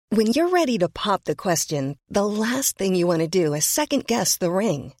When you're ready to pop the question, the last thing you want to do is second-guess the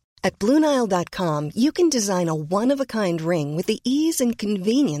ring. At BlueNile.com, you can design a one-of-a-kind ring with the ease and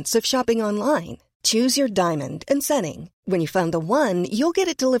convenience of shopping online. Choose your diamond and setting. When you find the one, you'll get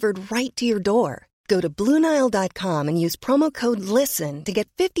it delivered right to your door. Go to BlueNile.com and use promo code LISTEN to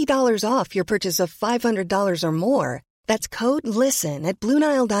get $50 off your purchase of $500 or more. That's code LISTEN at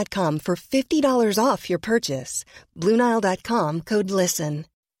BlueNile.com for $50 off your purchase. BlueNile.com, code LISTEN.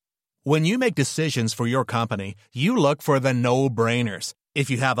 When you make decisions for your company, you look for the no-brainers.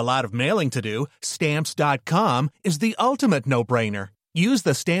 If you have a lot of mailing to do, Stamps.com is the ultimate no-brainer. Use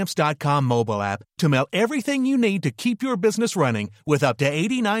the Stamps.com mobile app to mail everything you need to keep your business running with up to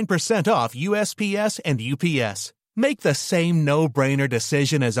 89% off USPS and UPS. Make the same no-brainer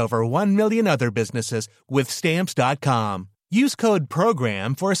decision as over 1 million other businesses with Stamps.com. Use code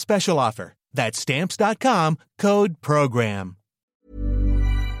PROGRAM for a special offer. That's Stamps.com, code PROGRAM.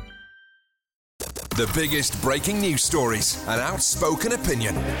 The biggest breaking news stories and outspoken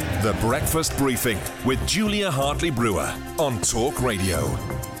opinion. The Breakfast Briefing with Julia Hartley-Brewer on Talk Radio.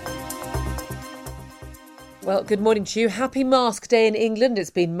 Well, good morning to you. Happy Mask Day in England. It's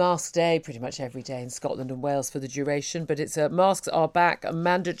been Mask Day pretty much every day in Scotland and Wales for the duration, but it's masks are back,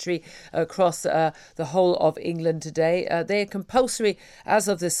 mandatory across the whole of England today. They are compulsory as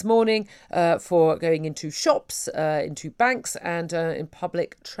of this morning for going into shops, into banks and in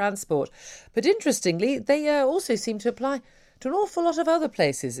public transport. But interestingly, they also seem to apply to an awful lot of other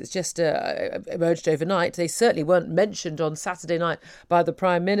places. It's just emerged overnight. They certainly weren't mentioned on Saturday night by the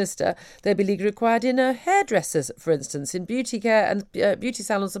Prime Minister. They'll be legally required in hairdressers, for instance, in beauty care and beauty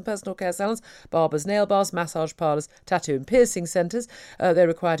salons and personal care salons, barbers, nail bars, massage parlours, tattoo and piercing centres. They're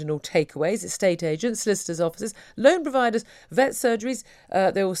required in all takeaways, estate agents, solicitors' offices, loan providers, vet surgeries.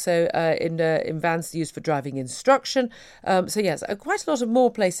 They're also in vans used for driving instruction. So yes, quite a lot of more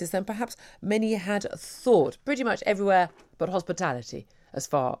places than perhaps many had thought. Pretty much everywhere but hospitality, as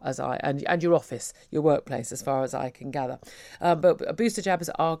far as and your office, your workplace, as far as I can gather. But booster jabs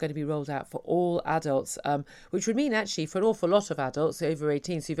are going to be rolled out for all adults, which would mean actually for an awful lot of adults over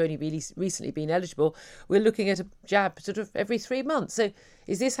 18, so you've only really recently been eligible, we're looking at a jab sort of every 3 months. So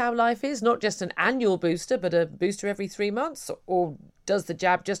is this how life is? Not just an annual booster, but a booster every 3 months? Or does the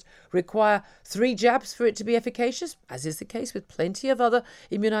jab just require 3 jabs for it to be efficacious, as is the case with plenty of other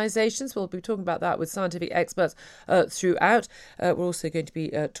immunisations? We'll be talking about that with scientific experts throughout. We're also going to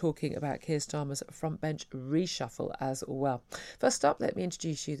be talking about Keir Starmer's front bench reshuffle as well. First up, let me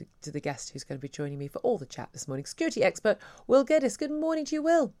introduce you to the guest who's going to be joining me for all the chat this morning. Security expert Will Geddes. Good morning to you,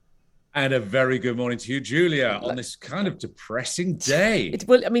 Will. And a very good morning to you, Julia, on this kind of depressing day.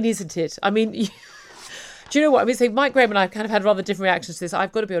 Well, I mean, isn't it? I mean, do you know what? I mean, so Mike Graham and I have kind of had rather different reactions to this.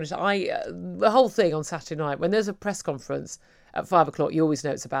 I've got to be honest, the whole thing on Saturday night, when there's a press conference at 5 o'clock, you always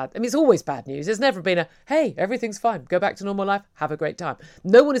know it's it's always bad news. There's never been hey, everything's fine, go back to normal life, have a great time.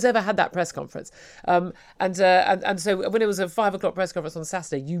 No one has ever had that press conference. And so when it was a 5 o'clock press conference on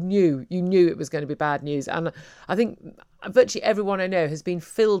Saturday, you knew it was going to be bad news. And I think virtually everyone I know has been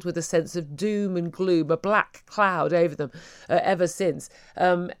filled with a sense of doom and gloom, a black cloud over them ever since.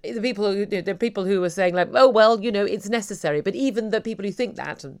 The people who were saying like, oh, well, it's necessary. But even the people who think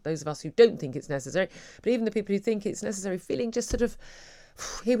that, and those of us who don't think it's necessary, but even the people who think it's necessary, feeling just sort of,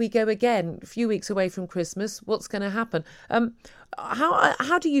 here we go again, a few weeks away from Christmas, what's going to happen?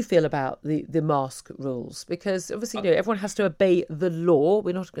 How do you feel about the mask rules? Because obviously, everyone has to obey the law.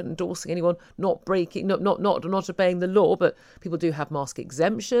 We're not endorsing anyone not obeying the law, but people do have mask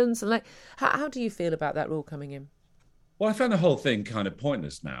exemptions. And how do you feel about that rule coming in? Well, I found the whole thing kind of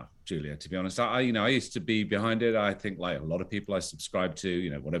pointless now, Julia, to be honest. I used to be behind it. I think like a lot of people I subscribe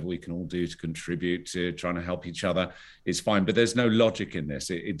to, whatever we can all do to contribute to trying to help each other is fine. But there's no logic in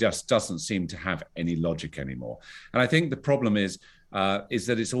this. It just doesn't seem to have any logic anymore. And I think the problem is that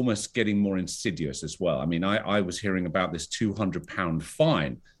it's almost getting more insidious as well. I mean, I was hearing about this £200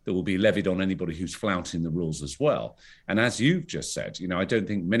 fine that will be levied on anybody who's flouting the rules as well. And as you've just said, I don't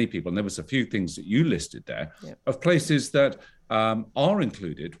think many people, and there was a few things that you listed there, of places that are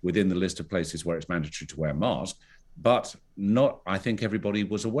included within the list of places where it's mandatory to wear a mask, but not, I think everybody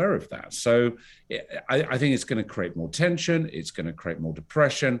was aware of that. So I think it's going to create more tension. It's going to create more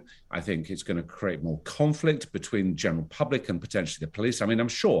depression. I think it's going to create more conflict between the general public and potentially the police. I mean, I'm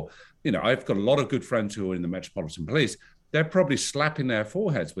sure, I've got a lot of good friends who are in the Metropolitan Police. They're probably slapping their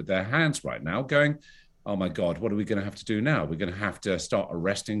foreheads with their hands right now going, oh my God, what are we going to have to do now? We're going to have to start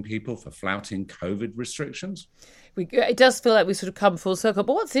arresting people for flouting COVID restrictions? It does feel like we've sort of come full circle.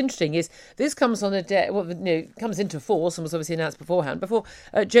 But what's interesting is this comes on a day, comes into force and was obviously announced beforehand, before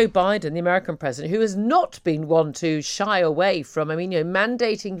Joe Biden, the American president, who has not been one to shy away from,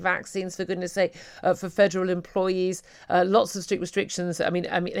 mandating vaccines, for goodness sake, for federal employees, lots of strict restrictions.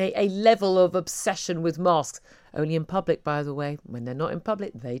 A level of obsession with masks. Only in public, by the way. When they're not in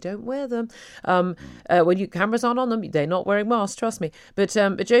public, they don't wear them. When cameras aren't on them, they're not wearing masks, trust me. But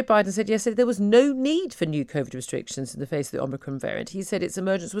Joe Biden said yesterday there was no need for new COVID restrictions in the face of the Omicron variant. He said its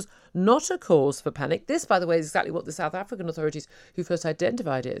emergence was not a cause for panic. This, by the way, is exactly what the South African authorities who first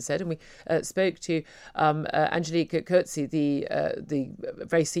identified it said. And we spoke to Angelique Coetzee, the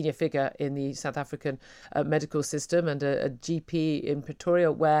very senior figure in the South African medical system, and a GP in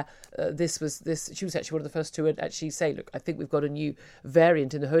Pretoria, where she was actually one of the first to actually say, look, I think we've got a new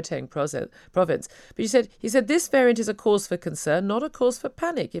variant in the Gauteng province. But he said this variant is a cause for concern, not a cause for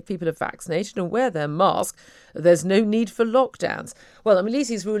panic. If people are vaccinated and wear their mask, there's no need for lockdowns. Well, at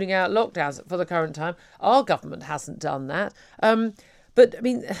least he's ruling out lockdowns for the current time. Our government hasn't done that. But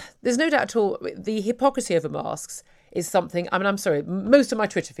there's no doubt at all the hypocrisy over masks is something. I'm sorry, most of my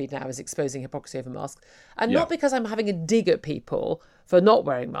Twitter feed now is exposing hypocrisy over masks. And not because I'm having a dig at people for not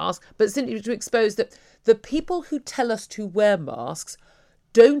wearing masks, but simply to expose that the people who tell us to wear masks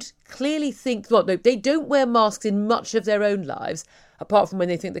don't clearly think, they don't wear masks in much of their own lives, apart from when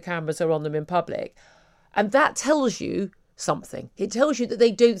they think the cameras are on them in public. And that tells you something. It tells you that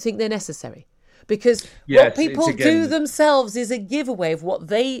they don't think they're necessary. Because what people do themselves is a giveaway of what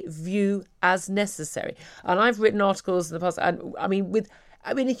they view as necessary. And I've written articles in the past, and with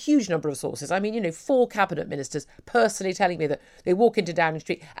a huge number of sources. 4 cabinet ministers personally telling me that they walk into Downing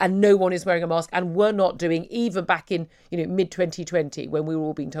Street and no one is wearing a mask, and were not doing even back in mid-2020 when we were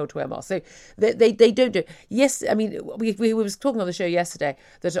all being told to wear masks. So they don't do it. Yes, we was talking on the show yesterday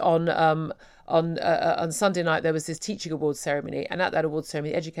that on Sunday night there was this teaching awards ceremony, and at that awards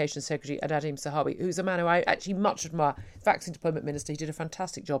ceremony, the Education Secretary Nadeem Zahawi, who's a man who I actually much admire, Vaccine Deployment Minister, he did a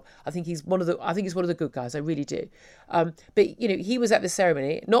fantastic job. I think he's one of the good guys. I really do. But he was at this ceremony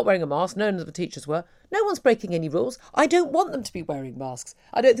not wearing a mask. None of the teachers were. No one's breaking any rules. I don't want them to be wearing masks.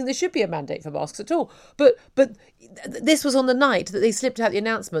 I don't think there should be a mandate for masks at all. But this was on the night that they slipped out the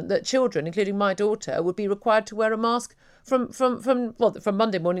announcement that children, including my daughter, would be required to wear a mask from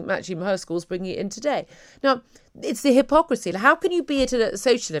Monday morning. Actually, her school's bringing it in today. Now, it's the hypocrisy. How can you be at a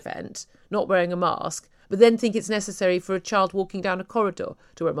social event not wearing a mask, but then think it's necessary for a child walking down a corridor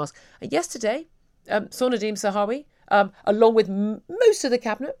to wear a mask? And yesterday, saw Nadeem Zahawi, along with most of the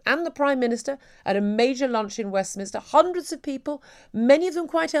cabinet and the Prime Minister, at a major lunch in Westminster. Hundreds of people, many of them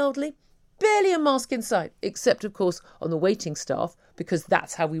quite elderly, barely a mask in sight, except, of course, on the waiting staff, because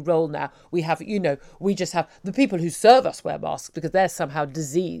that's how we roll now. We have, we just have the people who serve us wear masks because they're somehow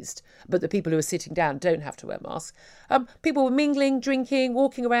diseased, but the people who are sitting down don't have to wear masks. People were mingling, drinking,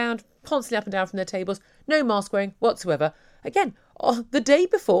 walking around, constantly up and down from their tables, no mask wearing whatsoever. Again, the day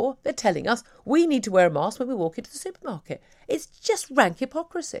before, they're telling us we need to wear a mask when we walk into the supermarket. It's just rank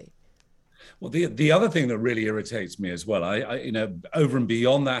hypocrisy. Well, the other thing that really irritates me as well, I over and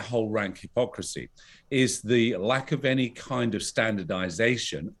beyond that whole rank hypocrisy, is the lack of any kind of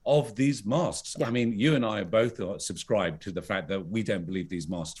standardization of these masks. Yeah. You and I are both subscribed to the fact that we don't believe these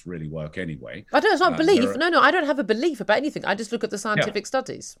masks really work anyway. It's not belief. No, I don't have a belief about anything. I just look at the scientific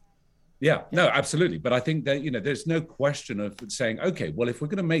studies. Yeah, no, absolutely. But I think that, there's no question of saying, okay, well, if we're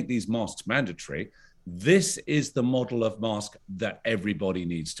going to make these masks mandatory, this is the model of mask that everybody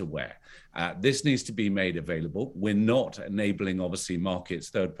needs to wear. This needs to be made available. We're not enabling, obviously,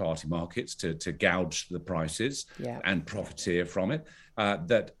 third-party markets to gouge the prices and profiteer from it.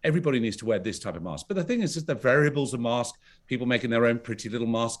 That everybody needs to wear this type of mask. But the thing is just the variables of mask, people making their own pretty little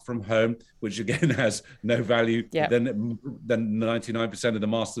mask from home, which again has no value than 99% of the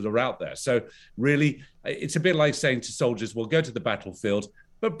masks that are out there. So really, it's a bit like saying to soldiers, well, go to the battlefield,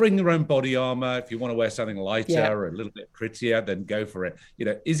 but bring your own body armor. If you want to wear something lighter or a little bit prettier, then go for it.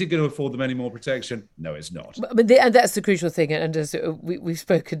 Is it going to afford them any more protection? No, it's not. And that's the crucial thing. And as we've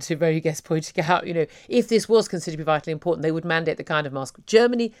spoken to various guests pointing out, if this was considered to be vitally important, they would mandate the kind of mask.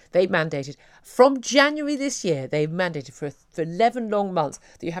 Germany, they mandated from January this year, they've mandated for 11 long months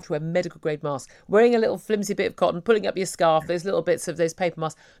that you have to wear medical grade masks. Wearing a little flimsy bit of cotton, pulling up your scarf, those little bits of those paper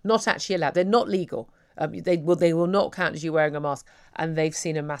masks, not actually allowed. They're not legal. They will not count as you wearing a mask, and they've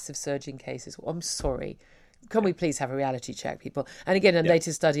seen a massive surge in cases. I'm sorry. Can we please have a reality check, people? And again, a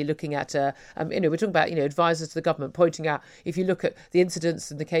latest study looking at, we're talking about, advisors to the government pointing out, if you look at the incidence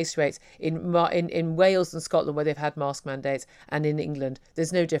and the case rates in Wales and Scotland where they've had mask mandates and in England,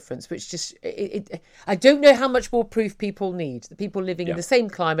 there's no difference, which just, I don't know how much more proof people need. The people living in the same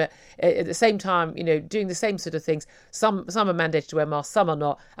climate at the same time, doing the same sort of things. Some are mandated to wear masks, some are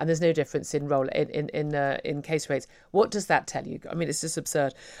not, and there's no difference in case rates. What does that tell you? I mean, it's just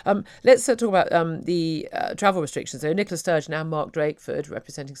absurd. Let's talk about the travel restrictions. So Nicola Sturgeon and Mark Drakeford,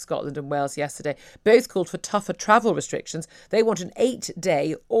 representing Scotland and Wales yesterday, both called for tougher travel restrictions. They want an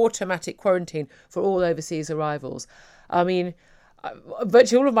 8-day automatic quarantine for all overseas arrivals. I mean,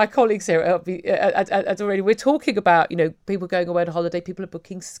 virtually all of my colleagues here we're talking about, people going away on holiday, people are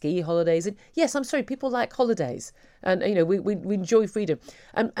booking ski holidays. And yes, I'm sorry, people like holidays. And, we enjoy freedom.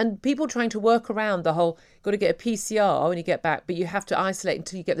 And people trying to work around the whole, got to get a PCR when you get back, but you have to isolate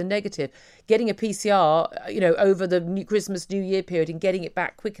until you get the negative. Getting a PCR, over the Christmas, New Year period and getting it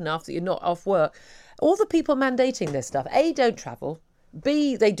back quick enough that you're not off work. All the people mandating this stuff, A, don't travel.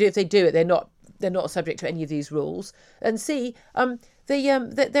 B, they do. If they do it, they're not subject to any of these rules. And C,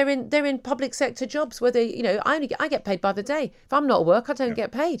 they're in public sector jobs where I get paid by the day. If I'm not at work, I don't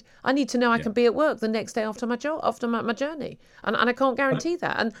get paid. I need to know I can be at work the next day after my journey, and I can't guarantee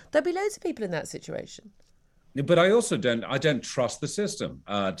that. And there'll be loads of people in that situation. But I also don't trust the system,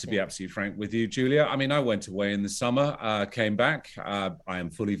 to be absolutely frank with you, Julia. I mean, I went away in the summer, came back. I am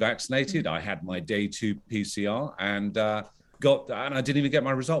fully vaccinated. I had my day 2 PCR and I didn't even get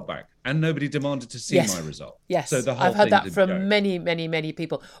my result back, and nobody demanded to see my result. Yes, so the whole I've heard thing that from many, many, many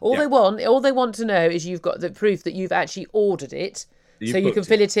people. All they want to know is you've got the proof that you've actually ordered it, so you can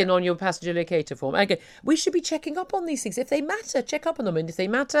fill it in on your passenger locator form. Okay, we should be checking up on these things. If they matter, check up on them, and if they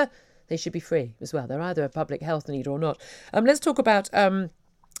matter, they should be free as well. They're either a public health need or not. Let's talk about Keir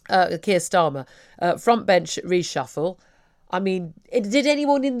Starmer, front bench reshuffle. I mean, did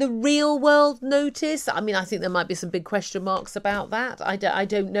anyone in the real world notice? I mean, I think there might be some big question marks about that. I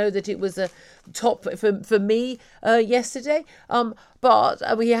don't know that it was a top for me yesterday. But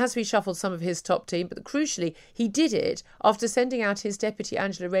he has reshuffled some of his top team. But crucially, he did it after sending out his deputy,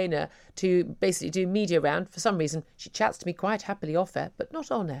 Angela Rayner, to basically do media round. For some reason, she chats to me quite happily off air, but not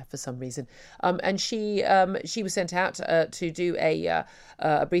on air for some reason. And she was sent out to do a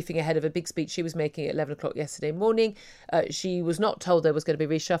briefing ahead of a big speech she was making at 11 o'clock yesterday morning. She was not told there was going to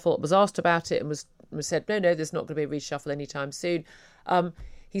be a reshuffle, was asked about it and was said, no, there's not going to be a reshuffle anytime soon.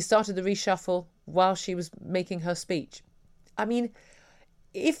 He started the reshuffle while she was making her speech. I mean,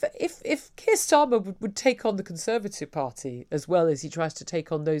 if Keir Starmer would take on the Conservative Party as well as he tries to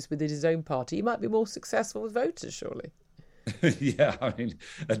take on those within his own party, he might be more successful with voters, surely. Yeah, I mean,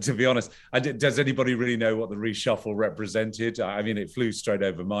 to be honest, does anybody really know what the reshuffle represented? I mean, it flew straight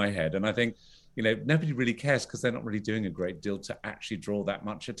over my head. And I think, nobody really cares because they're not really doing a great deal to actually draw that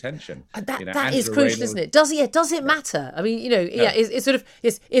much attention. That is crucial, isn't it? Does it matter? I mean, it's sort of,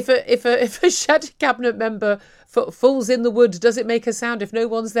 if a shadow cabinet member falls in the wood, does it make a sound if no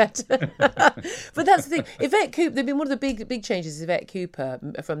one's there? But that's the thing. Yvette Cooper, they've been one of the big changes. Yvette Cooper,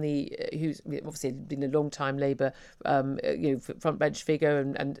 who's obviously been a long time Labour, front bench figure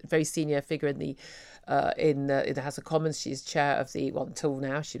and very senior figure in the House of Commons. She's chair of until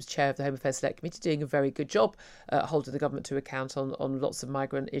now, she was chair of the Home Affairs Select Committee, doing a very good job holding the government to account on lots of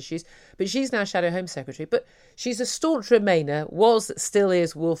migrant issues. But she's now Shadow Home Secretary. But she's a staunch Remainer, still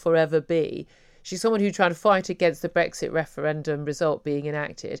is, will forever be. She's someone who tried to fight against the Brexit referendum result being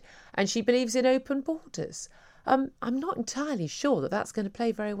enacted, and she believes in open borders. I'm not entirely sure that that's going to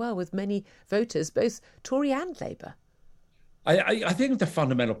play very well with many voters, both Tory and Labour. I think the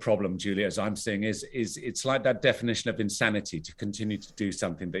fundamental problem, Julia, as I'm seeing, is it's like that definition of insanity to continue to do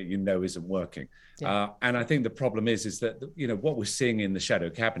something that isn't working. Yeah. And I think the problem is that what we're seeing in the shadow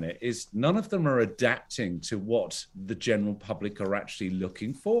cabinet is none of them are adapting to what the general public are actually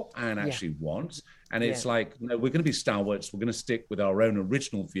looking for and actually want. And it's like, no, we're going to be stalwarts. We're going to stick with our own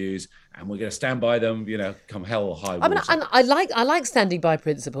original views, and we're going to stand by them. Come hell or high water. I mean, and I like standing by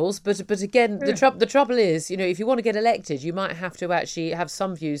principles, but again, the trouble is, if you want to get elected, you might have to actually have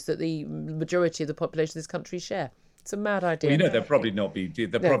some views that the majority of the population of this country share. It's a mad idea. Well, they'll probably not be.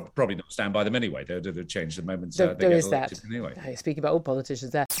 Probably not stand by them anyway. They'll change the moment they get elected anyway. Speaking about all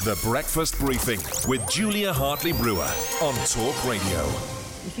politicians, there. The Breakfast Briefing with Julia Hartley-Brewer on Talk Radio.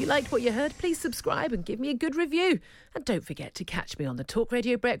 If you liked what you heard, please subscribe and give me a good review. And don't forget to catch me on the Talk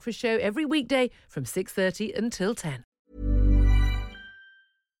Radio Breakfast Show every weekday from 6:30 until 10.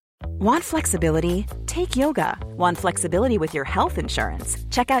 Want flexibility? Take yoga. Want flexibility with your health insurance?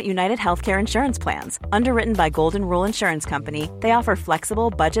 Check out United Healthcare Insurance Plans. Underwritten by Golden Rule Insurance Company, they offer flexible,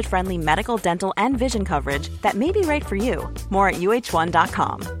 budget-friendly medical, dental, and vision coverage that may be right for you. More at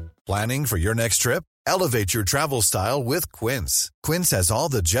uh1.com. Planning for your next trip? Elevate your travel style with Quince. Quince has all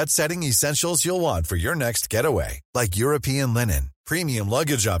the jet-setting essentials you'll want for your next getaway, like European linen, premium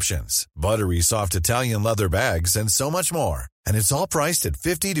luggage options, buttery soft Italian leather bags, and so much more. And it's all priced at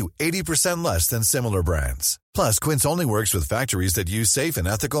 50 to 80% less than similar brands. Plus, Quince only works with factories that use safe and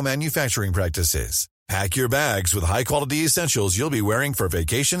ethical manufacturing practices. Pack your bags with high-quality essentials you'll be wearing for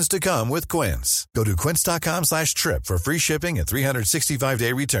vacations to come with Quince. Go to quince.com/trip for free shipping and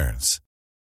 365-day returns.